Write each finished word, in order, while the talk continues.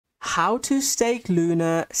How to stake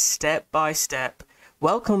Luna step by step.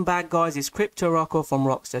 Welcome back guys, it's Crypto Rocko from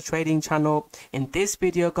Rockstar Trading Channel. In this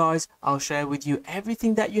video guys, I'll share with you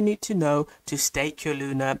everything that you need to know to stake your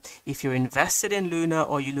Luna. If you're invested in Luna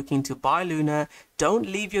or you're looking to buy Luna, don't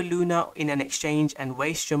leave your Luna in an exchange and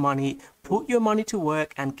waste your money. Put your money to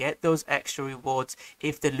work and get those extra rewards.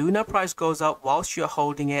 If the Luna price goes up whilst you're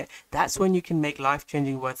holding it, that's when you can make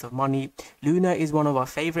life-changing worth of money. Luna is one of our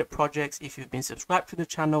favorite projects. If you've been subscribed to the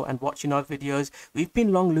channel and watching our videos, we've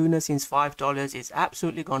been long Luna since $5. It's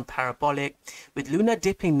absolutely gone parabolic. With Luna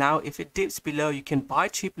dipping now, if it dips below, you can buy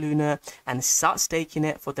cheap Luna and start staking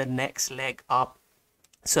it for the next leg up.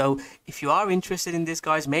 So if you are interested in this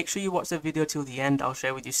guys, make sure you watch the video till the end. I'll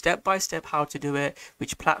share with you step by step how to do it,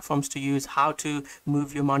 which platforms to use, how to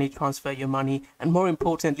move your money, transfer your money, and more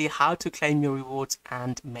importantly, how to claim your rewards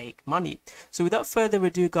and make money. So without further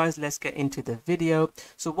ado guys, let's get into the video.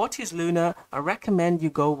 So what is Luna? I recommend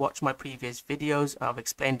you go watch my previous videos. I've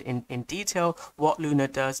explained in detail what Luna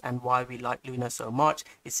does and why we like Luna so much.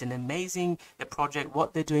 It's an amazing project,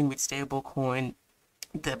 what they're doing with stablecoin,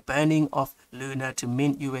 the burning of Luna to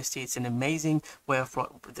mint USD. It's an amazing way of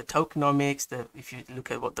the tokenomics. If you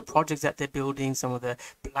look at what the projects that they're building, some of the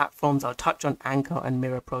platforms, I'll touch on Anchor and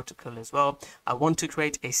Mirror Protocol as well. I want to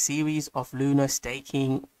create a series of Luna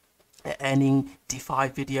staking earning DeFi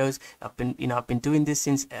videos. I've been doing this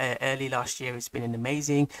since early last year. It's been an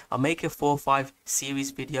amazing. I'll make a 4 or 5 series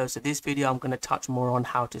video. So this video I'm going to touch more on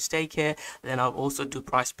how to stake it. Then I'll also do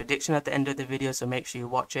price prediction at the end of the video, so make sure you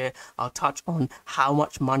watch it. I'll touch on how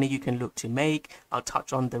much money you can look to make. I'll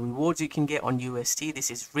touch on the rewards you can get on UST. This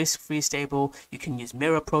is risk-free stable. You can use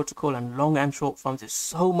Mirror Protocol and long and short funds. There's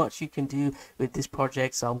so much you can do with this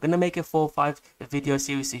project. So I'm going to make a 4 or 5 video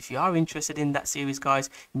series. So if you are interested in that series guys,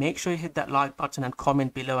 make sure you hit that like button and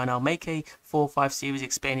comment below, and I'll make a 4 or 5 series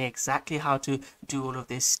explaining exactly how to do all of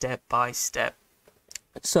this step by step.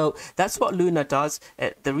 So that's what Luna does.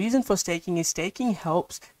 The reason for staking is staking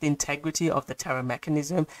helps the integrity of the Terra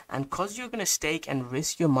mechanism, and because you're going to stake and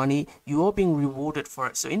risk your money, you are being rewarded for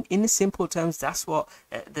it. So in simple terms, that's what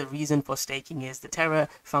the reason for staking is. The Terra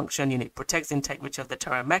function, it protects the integrity of the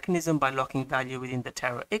Terra mechanism by locking value within the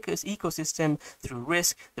Terra ecosystem through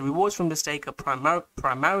risk. The rewards from the stake are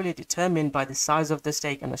primarily determined by the size of the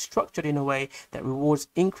stake and are structured in a way that rewards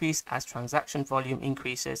increase as transaction volume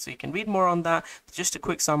increases. So you can read more on that. Just a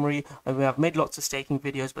quick summary. We have made lots of staking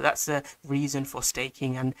videos, but that's the reason for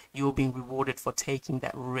staking, and you're being rewarded for taking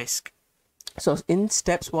that risk. So in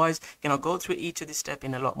steps wise, I'll go through each of these steps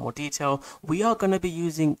in a lot more detail. We are going to be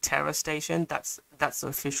using terrastation. That's the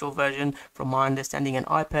official version from my understanding, and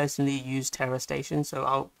I personally use terrastation, so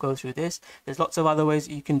I'll go through this. There's lots of other ways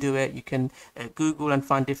you can do it. You can Google and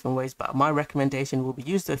find different ways, but my recommendation will be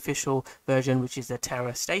use the official version, which is the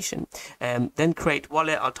terrastation. Then create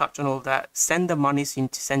wallet. I'll touch on all that. Send the money, so you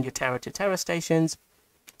need to send your Terra to terrastations.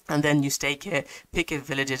 And then you stake it, pick a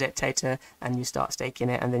villager dictator, and you start staking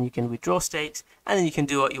it, and then you can withdraw stakes, and then you can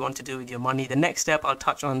do what you want to do with your money. The next step I'll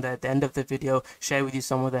touch on at the end of the video, share with you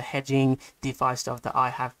some of the hedging DeFi stuff that I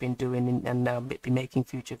have been doing, and be making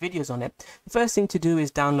future videos on it. The first thing to do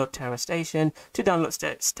is download terrastation. To download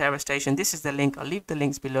terrastation, this is the link. I'll leave the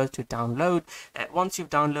links below to download. Once you've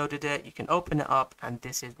downloaded it, you can open it up, and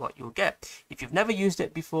this is what you'll get. If you've never used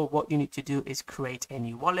it before, what you need to do is create a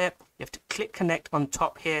new wallet. You have to click connect on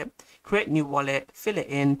top here, create new wallet, fill it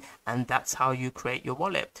in, and that's how you create your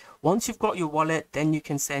wallet. Once you've got your wallet, then you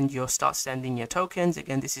can start sending your tokens.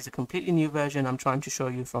 Again, this is a completely new version I'm trying to show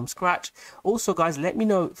you from scratch. Also guys, let me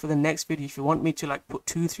know for the next video if you want me to put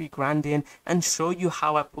 2-3 grand in and show you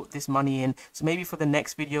how I put this money in. So maybe for the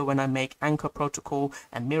next video, when I make Anchor Protocol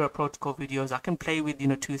and Mirror Protocol videos, I can play with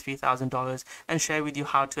 $2,000-$3,000 and share with you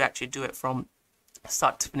how to actually do it from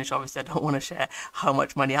start to finish. Obviously I don't want to share how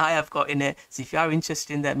much money I have got in it, so if you are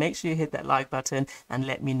interested in that, make sure you hit that like button and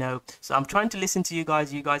let me know. So I'm trying to listen to you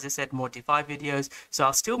guys. You guys have said more DeFi videos, so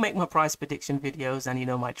I'll still make my price prediction videos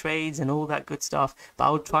and my trades and all that good stuff, but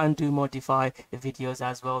I'll try and do more DeFi videos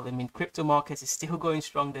as well. Crypto markets is still going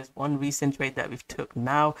strong. There's one recent trade that we've took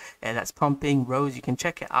now that's pumping. Rose, you can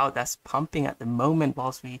check it out. That's pumping at the moment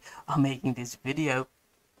whilst we are making this video.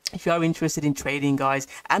 If you are interested in trading guys,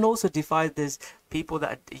 and also DeFi, there's people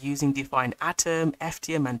that are using DeFi in Atom,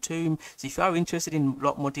 FTM and Tomb. So if you are interested in a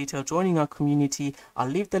lot more detail, joining our community, I'll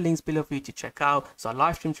leave the links below for you to check out. So I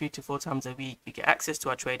live stream 3 to 4 times a week. You get access to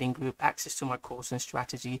our trading group, access to my course and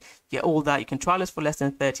strategy. You get all that. You can trial us for less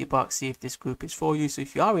than $30, see if this group is for you. So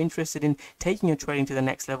if you are interested in taking your trading to the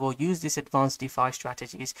next level, use this advanced DeFi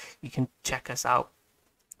strategies, you can check us out.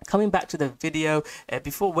 Coming back to the video,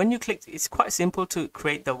 before, when you click, it's quite simple to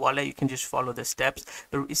create the wallet. You can just follow the steps,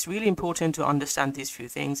 but it's really important to understand these few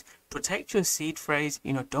things. Protect your seed phrase,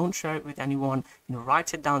 don't share it with anyone,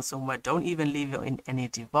 write it down somewhere. Don't even leave it in any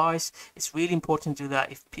device. It's really important to do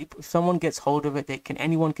that. If someone gets hold of it,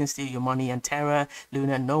 anyone can steal your money. And Terra,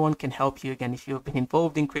 Luna, no one can help you. Again, if you've been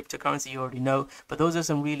involved in cryptocurrency, you already know, but those are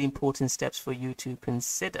some really important steps for you to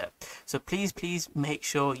consider. So please make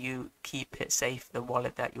sure you keep it safe, the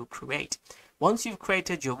wallet that you'll create. Once you've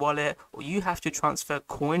created your wallet, you have to transfer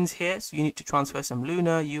coins here. So you need to transfer some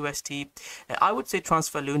Luna, UST. I would say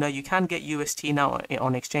transfer Luna. You can get UST now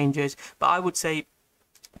on exchanges, but I would say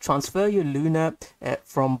transfer your Luna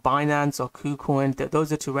from Binance or KuCoin.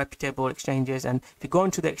 Those are two reputable exchanges, and if you go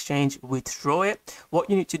into the exchange, withdraw it.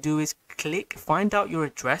 What you need to do is find out your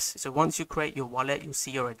address. So once you create your wallet, you'll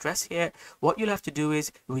see your address here. What you'll have to do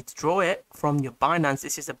is withdraw it from your Binance.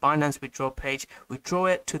 This is a Binance withdraw page. Withdraw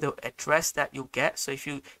it to the address that you'll get. So if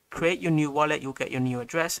you create your new wallet, you'll get your new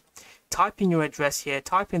address. Type in your address here,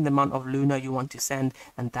 type in the amount of Luna you want to send,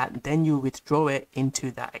 and then you withdraw it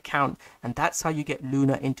into that account. And that's how you get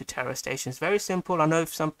Luna into Terrastation. It's very simple. I know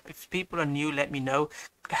if people are new, let me know.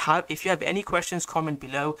 If you have any questions, comment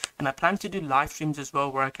below, and I plan to do live streams as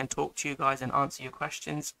well where I can talk to you guys and answer your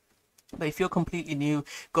questions. But if you're completely new,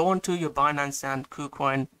 go onto your Binance and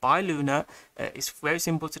KuCoin, buy Luna. It's very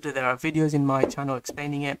simple to do. There are videos in my channel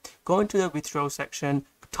explaining it. Go into the withdraw section,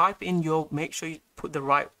 type in make sure you put the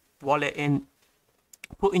right wallet in,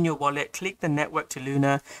 put in your wallet, click the network to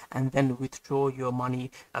Luna, and then withdraw your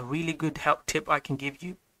money. A really good help tip I can give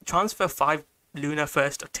you: transfer 5 Luna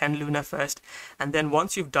first or 10 Luna first, and then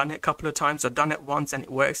once you've done it a couple of times or done it once and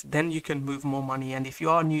it works, then you can move more money. And if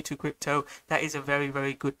you are new to crypto, that is a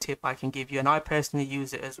very good tip I can give you, and I personally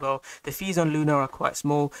use it as well. The fees on Luna are quite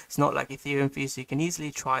small. It's not like Ethereum fees, so you can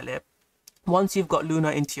easily trial it. Once you've got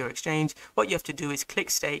Luna into your exchange, what you have to do is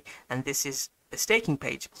click stake, and this is the staking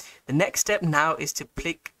page. The next step now is to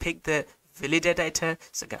pick the validator.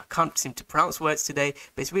 So I can't seem to pronounce words today,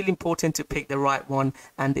 but it's really important to pick the right one,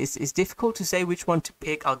 and it's difficult to say which one to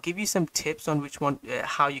pick. I'll give you some tips on which one,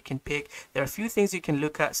 how you can pick. There are a few things you can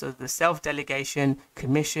look at, so the self-delegation,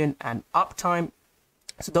 commission, and uptime.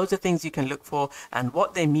 So those are things you can look for, and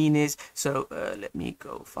what they mean is, so let me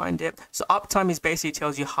go find it. So uptime is basically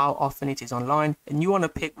tells you how often it is online, and you want to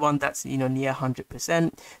pick one that's near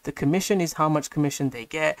 100%. The commission is how much commission they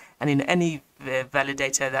get, and in any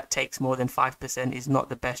validator that takes more than 5% is not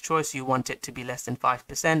the best choice. You want it to be less than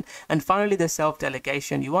 5%. And finally, the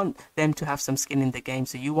self-delegation, you want them to have some skin in the game,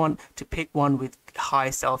 so you want to pick one with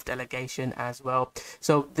high self-delegation as well.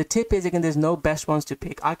 So the tip is, again, there's no best ones to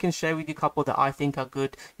pick. I can share with you a couple that I think are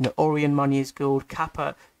good. Orion Money is good,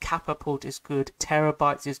 Kappa is good,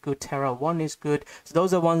 Terabytes is good, Terra 1 is good. So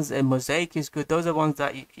those are ones, Mosaic is good. Those are ones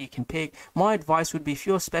that you can pick. My advice would be,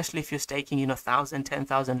 especially if you're staking 1,000,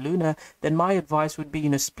 10,000 Luna, then my advice would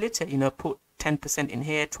be split it, put 10% in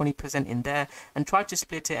here, 20% in there, and try to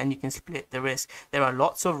split it, and you can split the risk. There are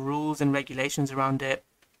lots of rules and regulations around it.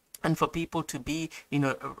 And for people to be,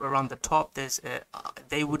 around the top,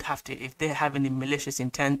 they would have to, if they have any malicious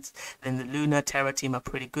intent, then the Luna Terra team are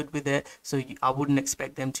pretty good with it. So I wouldn't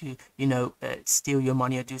expect them to, steal your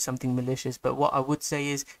money or do something malicious. But what I would say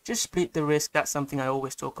is just split the risk. That's something I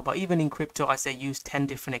always talk about. Even in crypto, I say use 10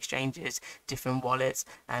 different exchanges, different wallets,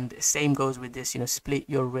 and same goes with this, split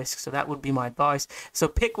your risk. So that would be my advice. So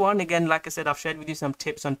pick one. Again, like I said, I've shared with you some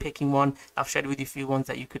tips on picking one. I've shared with you a few ones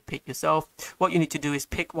that you could pick yourself. What you need to do is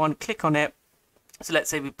pick one, click on it. So let's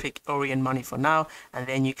say we pick Orion Money for now, and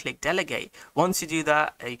then you click delegate. Once you do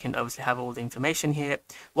that, you can obviously have all the information here.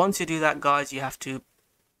 Once you do that, guys, you have to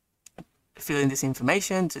fill in this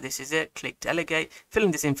information. So this is it, click delegate, fill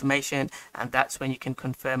in this information, and that's when you can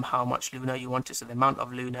confirm how much Luna you want to, so the amount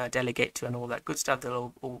of Luna, delegate to, and all that good stuff.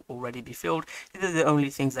 They'll all already be filled. These are the only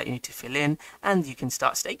things that you need to fill in, and you can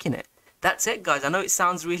start staking it. That's it, guys. I know it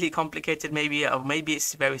sounds really complicated, maybe, or maybe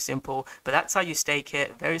it's very simple, but that's how you stake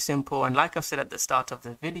it. Very simple. And like I've said at the start of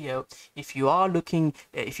the video, if you are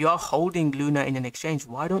holding Luna in an exchange,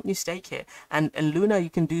 why don't you stake it? And Luna,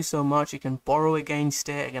 you can do so much. You can borrow against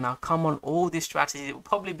it. Again, I'll come on all these strategies. It will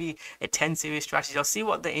probably be a 10 series strategy. I'll see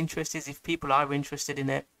what the interest is. If people are interested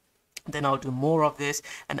in it, then I'll do more of this.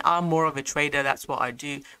 And I'm more of a trader, that's what I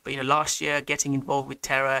do. But last year, getting involved with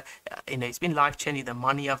Terra, it's been life-changing. The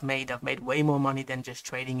money I've made way more money than just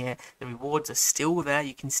trading it. The rewards are still there.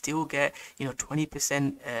 You can still get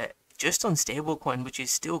 20% just on stablecoin, which is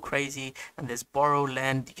still crazy. And there's borrow,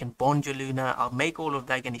 lend, you can bond your Luna. I'll make all of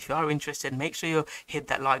that. Again, if you are interested, make sure you hit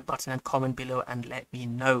that like button and comment below and let me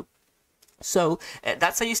know. So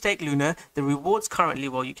that's how you stake Luna. The rewards currently,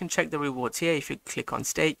 well, you can check the rewards here. If you click on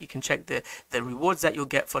stake, you can check the rewards that you'll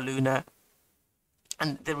get for Luna.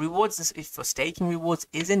 And the rewards for staking rewards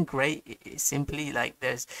isn't great. It's simply like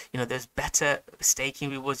there's better staking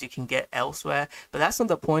rewards you can get elsewhere, but that's not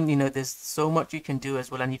the point. There's so much you can do as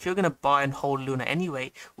well. And if you're gonna buy and hold Luna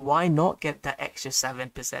anyway, why not get that extra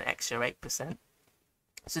 7%, extra 8%?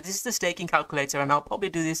 So this is the staking calculator, and I'll probably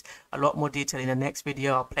do this a lot more detail in the next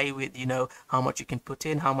video. I'll play with, how much you can put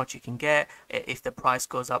in, how much you can get, if the price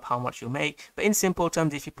goes up, how much you'll make. But in simple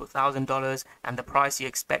terms, if you put $1,000 and the price, you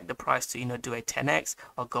expect the price to, do a 10x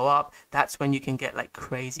or go up, that's when you can get like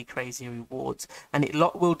crazy rewards. And it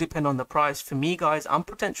lot will depend on the price. For me, guys, I'm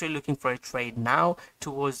potentially looking for a trade now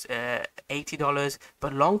towards $80.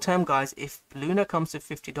 But long term, guys, if Luna comes to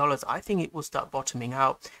 $50, I think it will start bottoming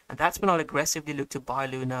out. And that's when I'll aggressively look to buy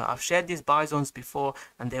Luna. I've shared these buy zones before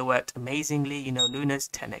and they worked amazingly. Luna's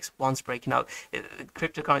 10x once breaking out. The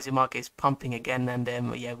cryptocurrency market is pumping again, and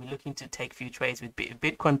yeah, we're looking to take a few trades with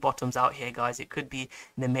Bitcoin bottoms out here, guys. It could be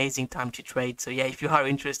an amazing time to trade. So yeah, if you are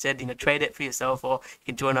interested, trade it for yourself, or you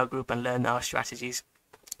can join our group and learn our strategies.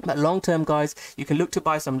 But long term, guys, you can look to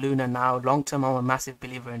buy some Luna now. Long term, I'm a massive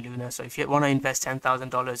believer in Luna. So if you want to invest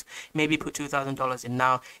 $10,000, maybe put $2,000 in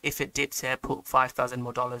now. If it dips here, put $5,000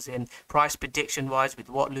 more in. Price prediction wise, with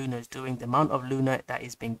what Luna is doing, the amount of Luna that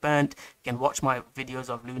is being burnt, you can watch my videos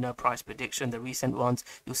of Luna price prediction, the recent ones.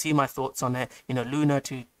 You'll see my thoughts on it. Luna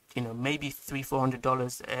to maybe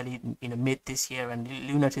 $300-400 early, mid this year, and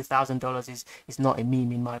Luna to $1,000 is not a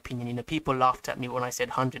meme in my opinion. People laughed at me when I said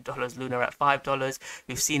 $100 Luna at $5.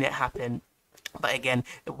 We've seen it happen. But again,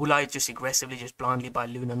 will I just aggressively just blindly buy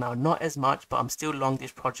Luna now? Not as much, but I'm still long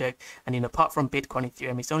this project. And apart from Bitcoin,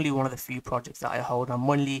 Ethereum, it's only one of the few projects that I hold. I'm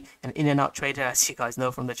only an in and out trader, as you guys know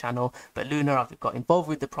from the channel. But Luna, I've got involved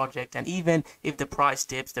with the project, and even if the price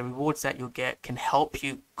dips, the rewards that you'll get can help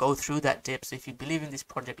you go through that dip. So if you believe in this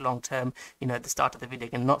project long term, at the start of the video,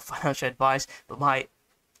 again, not financial advice, but my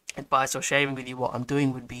advice or sharing with you what I'm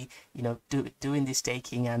doing would be, doing this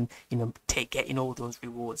staking and, getting all those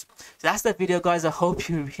rewards. So that's the video, guys. I hope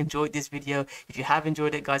you enjoyed this video. If you have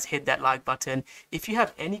enjoyed it, guys, hit that like button. If you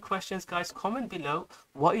have any questions, guys, comment below.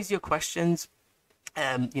 What is your questions?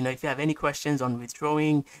 If you have any questions on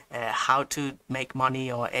withdrawing, how to make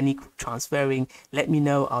money, or any transferring, let me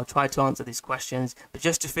know. I'll try to answer these questions. But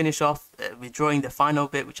just to finish off, withdrawing, the final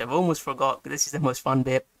bit, which I've almost forgot, this is the most fun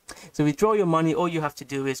bit. So withdraw your money. All you have to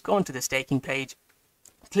do is go onto the staking page,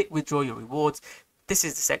 click withdraw your rewards. This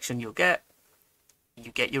is the section you'll get.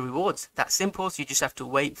 You get your rewards. That's simple. So you just have to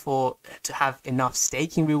wait to have enough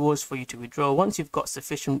staking rewards for you to withdraw. Once you've got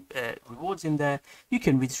sufficient rewards in there, you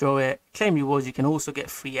can withdraw it, claim rewards. You can also get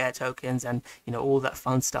free air tokens and all that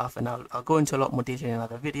fun stuff, and I'll go into a lot more detail in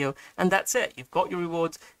another video. And that's it. You've got your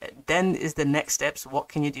rewards. Then is the next steps. What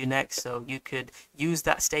can you do next? So you could use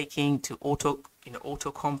that staking to auto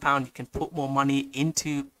compound. You can put more money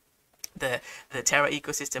into the Terra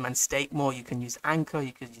ecosystem and stake more. You can use Anchor,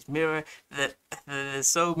 you could use Mirror. There's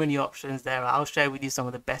so many options there. I'll share with you some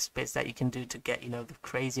of the best bits that you can do to get the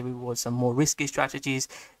crazy rewards, some more risky strategies,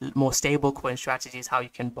 more stable coin strategies, how you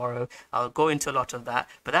can borrow. I'll go into a lot of that.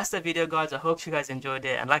 But that's the video, guys. I hope you guys enjoyed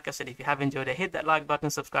it, and like I said, if you have enjoyed it, hit that like button,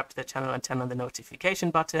 subscribe to the channel, and turn on the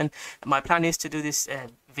notification button. My plan is to do this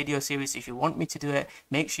video series. If you want me to do it,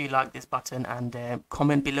 make sure you like this button and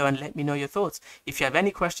comment below and let me know your thoughts. If you have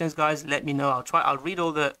any questions, guys, let me know. I'll read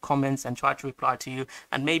all the comments and try to reply to you,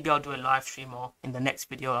 and maybe I'll do a live stream, or in the next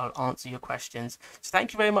video I'll answer your questions. So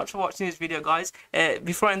thank you very much for watching this video, guys.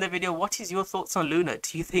 Before I end the video, what is your thoughts on Luna?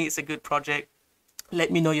 Do you think it's a good project? Let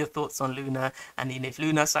me know your thoughts on Luna, and if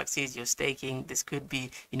Luna succeeds, you're staking, this could be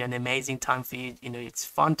an amazing time for you. It's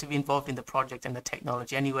fun to be involved in the project and the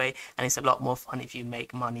technology anyway, and it's a lot more fun if you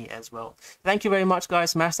make money as well. Thank you very much,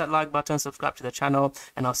 guys. Smash that like button, subscribe to the channel,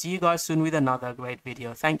 and I'll see you guys soon with another great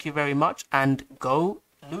video. Thank you very much, and go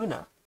Luna.